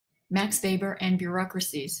Max Weber and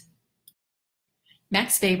Bureaucracies.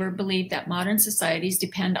 Max Weber believed that modern societies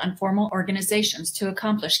depend on formal organizations to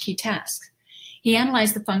accomplish key tasks. He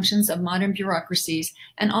analyzed the functions of modern bureaucracies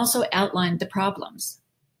and also outlined the problems.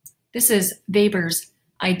 This is Weber's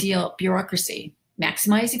ideal bureaucracy: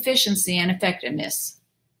 maximize efficiency and effectiveness.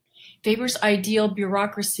 Weber's ideal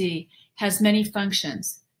bureaucracy has many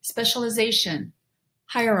functions: specialization,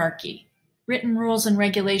 hierarchy, written rules and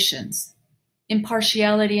regulations,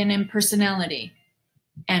 impartiality and impersonality,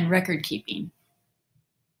 and record keeping.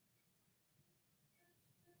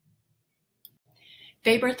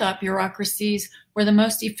 Weber thought bureaucracies were the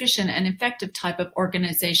most efficient and effective type of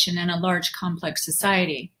organization in a large, complex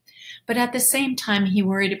society. But at the same time, he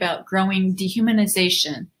worried about growing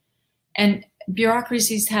dehumanization, and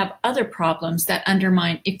bureaucracies have other problems that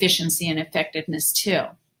undermine efficiency and effectiveness too.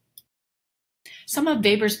 Some of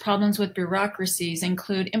Weber's problems with bureaucracies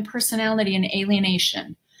include impersonality and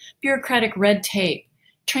alienation, bureaucratic red tape,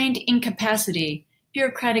 trained incapacity,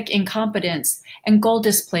 bureaucratic incompetence, and goal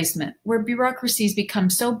displacement, where bureaucracies become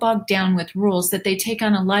so bogged down with rules that they take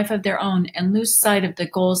on a life of their own and lose sight of the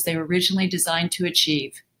goals they were originally designed to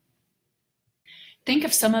achieve. Think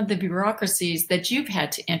of some of the bureaucracies that you've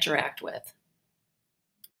had to interact with.